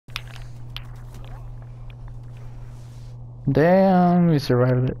Damn, you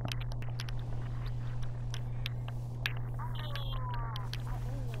survived it.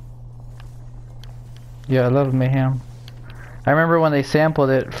 Yeah, I love Mayhem. I remember when they sampled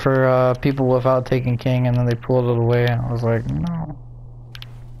it for people without taking King and then they pulled it away. I was like, no.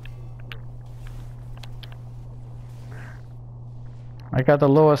 I got the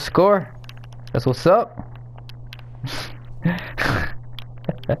lowest score. That's what's up.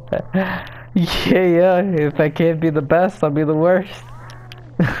 Yeah, if I can't be the best, I'll be the worst.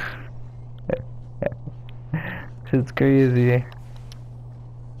 It's crazy.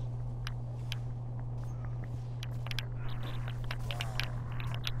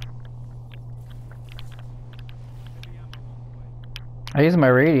 I use my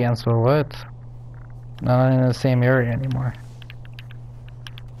radiance, so what? Not in the same area anymore.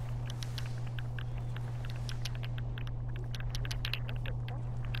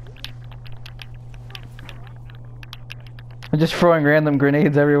 I'm just throwing random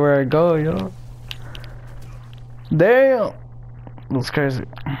grenades everywhere I go, yo. Damn! That's crazy.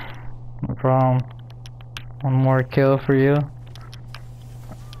 No problem. One more kill for you.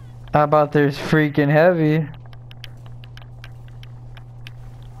 How about there's freaking heavy?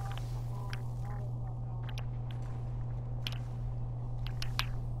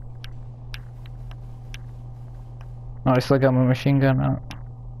 Oh, I still got my machine gun out.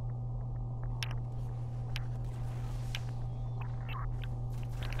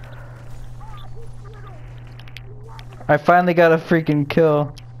 I finally got a freaking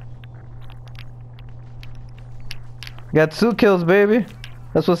kill. Got 2 kills, baby.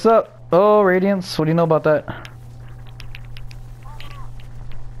 That's what's up. Oh, Radiance. What do you know about that?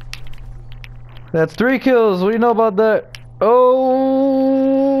 That's 3 kills. What do you know about that?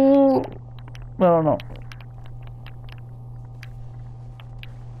 Oh, I don't know.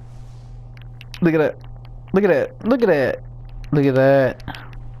 Look at that. Look at that. Look at that. Look at that.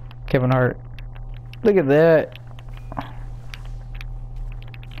 Kevin Hart. Look at that.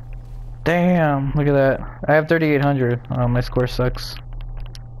 Damn, look at that. I have 3,800. Oh, my score sucks.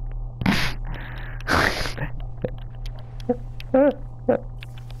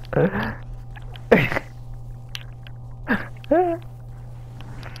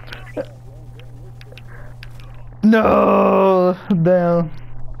 No! Damn.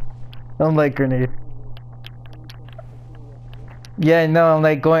 I'm like grenade. Yeah, no, I'm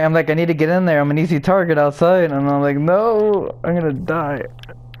like going, I'm like, I need to get in there. I'm an easy target outside. And I'm like, no, I'm gonna die.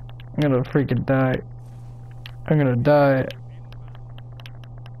 I'm gonna freaking die. I'm gonna die.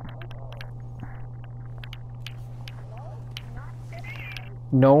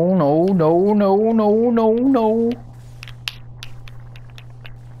 No, no, no, no, no, no, no.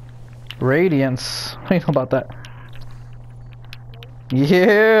 Radiance. What do you know about that?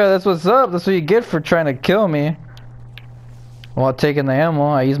 Yeah, that's what's up. That's what you get for trying to kill me. While taking the ammo,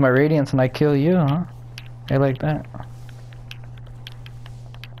 I use my radiance and I kill you, huh? I like that.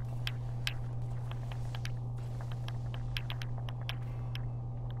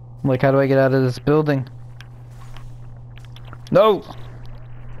 Like, how do I get out of this building? No!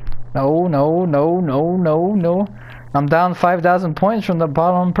 No, no, no, no, no, no. I'm down 5,000 points from the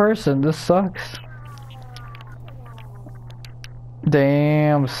bottom person. This sucks.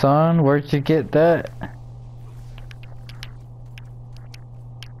 Damn, son. Where'd you get that?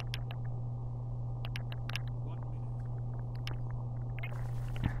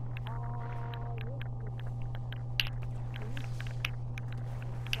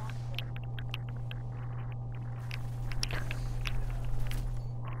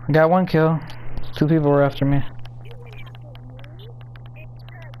 I got 1 kill. 2 people were after me.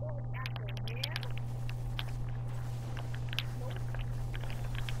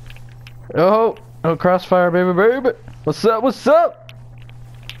 Oh, oh, crossfire, baby, baby. What's up? What's up?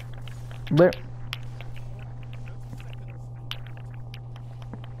 There.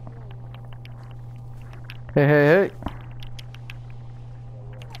 Hey, hey, hey.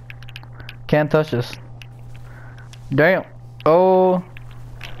 Can't touch this. Damn. Oh.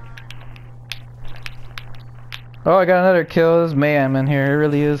 Oh, I got another kill. This mayhem in here. It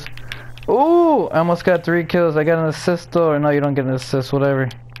really is. Ooh, I almost got 3 kills. I got an assist though. Or no, you don't get an assist. Whatever.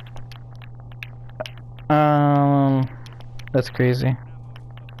 That's crazy.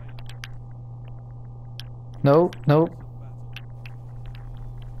 Nope, nope.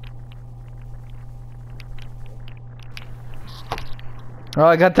 Oh,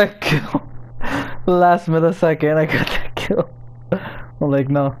 I got that kill. Last millisecond, I got that kill. I'm like,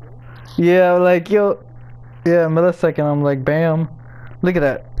 no. Yeah, I'm like, yo. Yeah, millisecond, I'm like, bam. Look at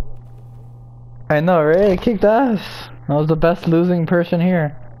that. I know, right? I kicked ass. I was the best losing person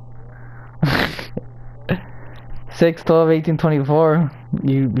here. 6, 12, 18, 24.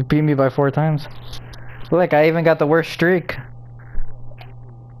 You beat me by 4 times. Look, I even got the worst streak.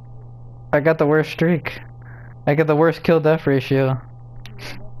 I got the worst streak. I got the worst kill death ratio.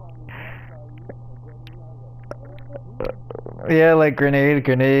 Yeah, like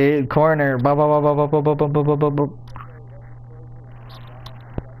grenade, corner, ba ba ba ba ba ba ba ba ba ba ba.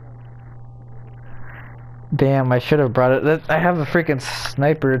 Damn, I should have brought it. I have a freaking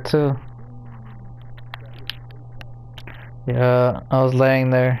sniper too. Yeah, I was laying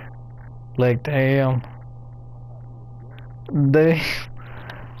there, like damn. They,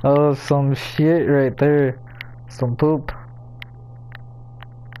 oh, some shit right there, some poop.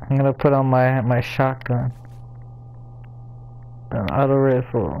 I'm gonna put on my shotgun, an auto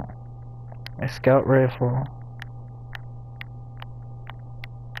rifle, my scout rifle.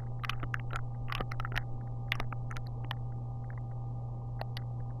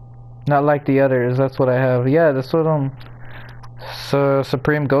 Not like the others. That's what I have. Yeah, that's what So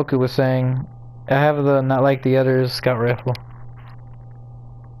Supreme Goku was saying. I have the not like the others scout rifle.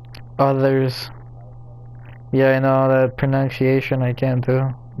 Others. Yeah, I know that pronunciation I can't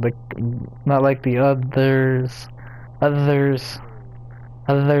do. Like, not like the others. Others.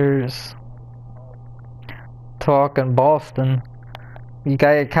 Talking Boston. You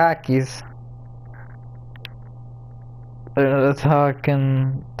got your khakis.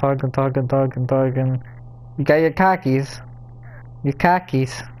 Talking. You got your khakis. Your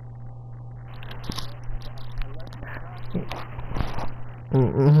khakis.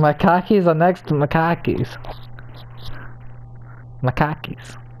 My khakis are next to my khakis. My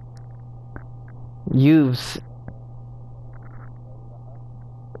khakis. Use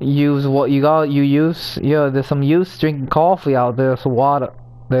what you got. You use. Yeah, there's some use drinking coffee out there. Some water.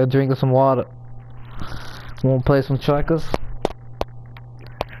 They're drinking some water. Wanna play some checkers?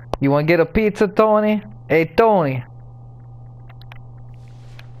 You wanna get a pizza, Tony? Hey, Tony.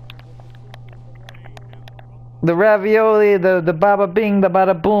 The ravioli, the baba bing, the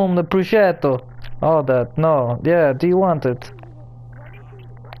bada boom, the prosciutto. All that. No. Yeah, do you want it?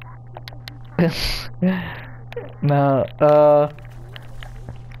 No.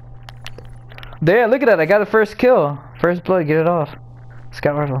 There, look at that. I got a first kill. First blood, get it off.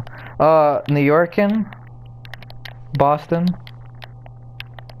 Scout rifle. New Yorkin. Boston.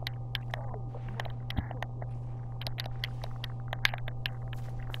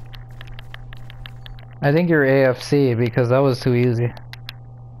 I think you're AFC because that was too easy.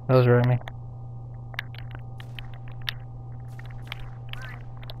 That was Remy.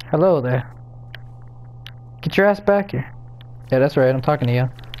 Hello there. Get your ass back here. Yeah, that's right. I'm talking to you.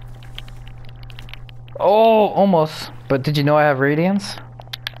 Oh, almost. But did you know I have Radiance?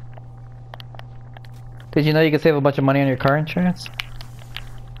 Did you know you could save a bunch of money on your car insurance?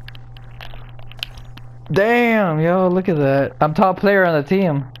 Damn, yo, look at that. I'm top player on the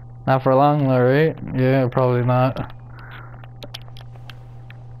team. Not for long though, right? Yeah, probably not.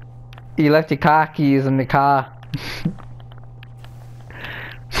 You left your car keys in the car.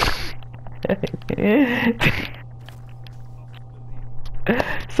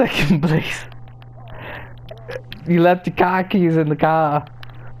 Second place. You left your car keys in the car.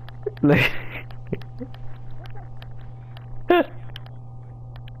 Like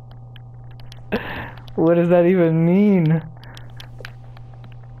what does that even mean?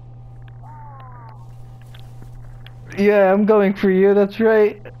 Yeah, I'm going for you, that's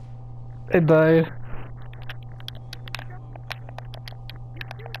right. I died.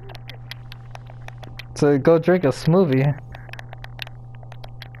 So go drink a smoothie.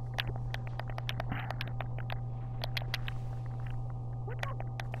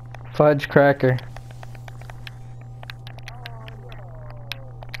 Fudge cracker.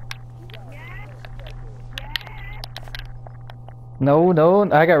 No,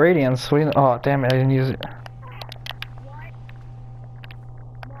 I got Radiance. Oh, damn it, I didn't use it.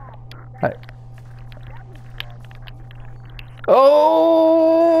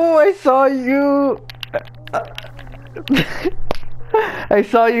 Oh, I saw you. I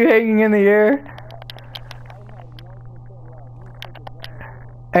saw you hanging in the air.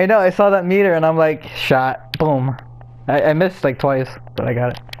 I know, I saw that meter and I'm like, shot, boom. I missed like twice, but I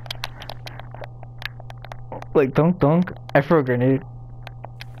got it. Like, dunk. I threw a grenade.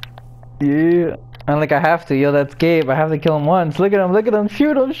 Yeah. And like, I have to, yo, that's Gabe. I have to kill him once. Look at him,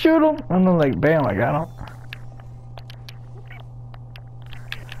 shoot him. And I'm like, bam, I got him.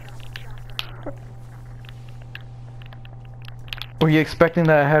 Were you expecting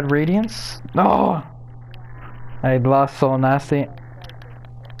that I had Radiance? No! I lost so nasty.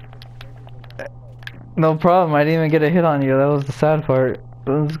 No problem, I didn't even get a hit on you. That was the sad part.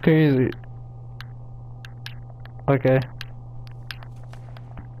 That was crazy. Okay.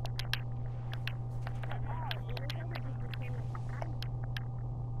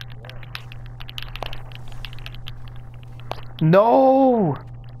 No!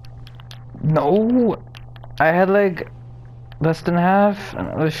 No! I had like less than half and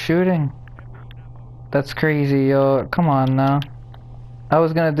I was shooting. That's crazy, yo. Come on now. I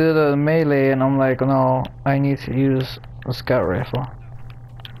was gonna do the melee and I'm like, no, I need to use a scout rifle.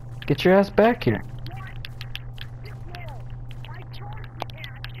 Get your ass back here.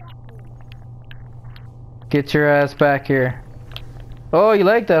 Get your ass back here. Oh, you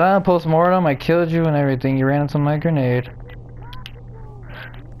like that, huh? Post-mortem, I killed you and everything. You ran into my grenade.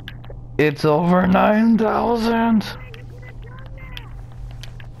 It's over 9,000.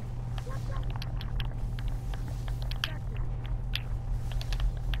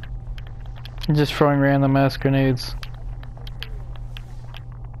 Just throwing random ass grenades.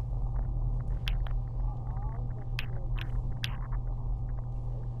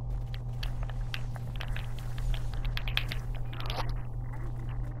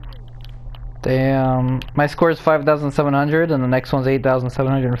 Damn, my score is 5,700 and the next one's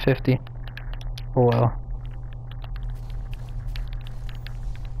 8,750. Oh well.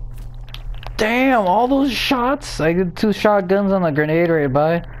 Damn, all those shots! I did 2 shotguns on a grenade right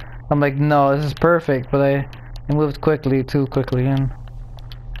by. I'm like, no, this is perfect, but I moved quickly, too quickly in.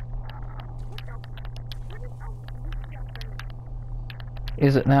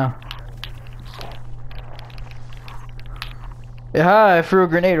 Is it now? Yeah, I threw a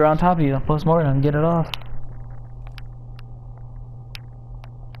grenade right on top of you. Post-mortem, get it off.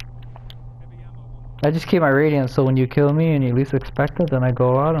 I just keep my radiance so when you kill me and you least expect it, then I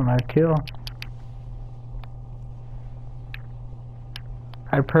go out and I kill.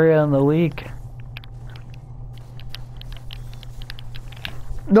 I prey on the weak.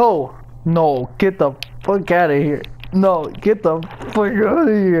 No! No, get the fuck out of here. No, get the fuck out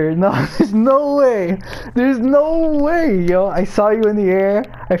of here. No, there's no way. There's no way, yo. I saw you in the air.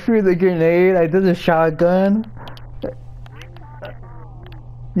 I threw the grenade. I did the shotgun.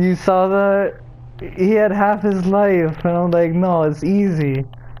 You saw that? He had half his life. And I'm like, no, it's easy.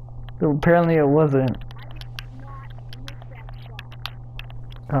 So apparently it wasn't.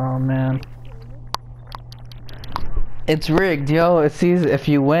 Oh, man. It's rigged, yo. It sees if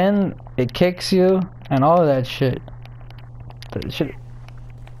you win, it kicks you, and all of that shit.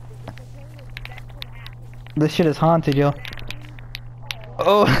 This shit is haunted, yo.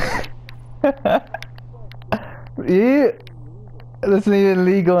 Oh. Yeah. That's not even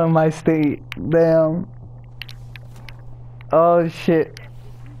legal in my state. Damn. Oh shit.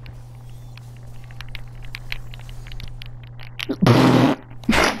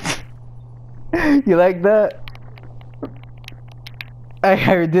 You like that?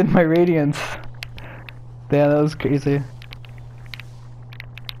 I did my radiance. Damn, that was crazy.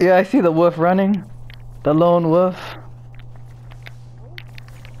 Yeah, I see the wolf running. The lone wolf.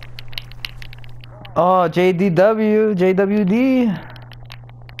 Oh, JWD.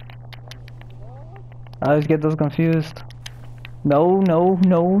 I always get those confused. No.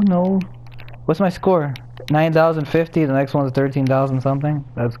 What's my score? 9,050. The next one's 13,000 something.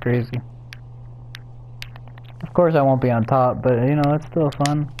 That's crazy. Of course I won't be on top, but you know, it's still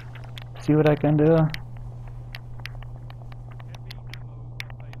fun. See what I can do.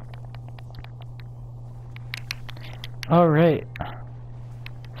 Alright.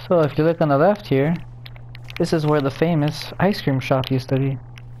 So if you look on the left here, this is where the famous ice cream shop used to be.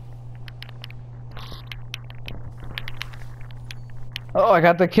 Oh, I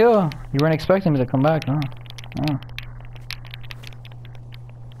got the kill! You weren't expecting me to come back, huh? Oh.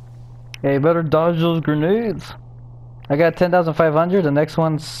 Yeah, you better dodge those grenades. I got 10,500, the next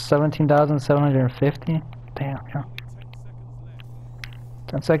one's 17,750. Damn, yeah.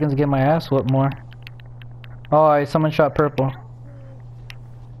 10 seconds to get my ass whooped more. Oh, someone shot purple.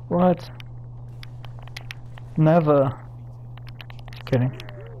 What? Never. Just kidding.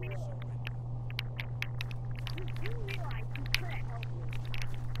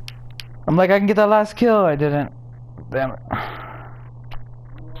 I'm like, I can get that last kill. I didn't. Damn it.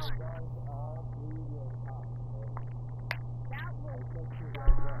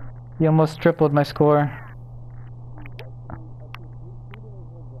 You almost tripled my score.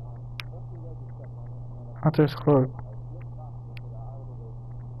 Hunter's cloak.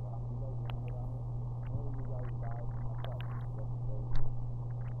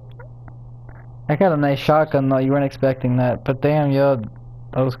 I got a nice shotgun though, you weren't expecting that. But damn, yo,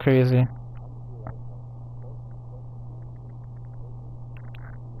 that was crazy.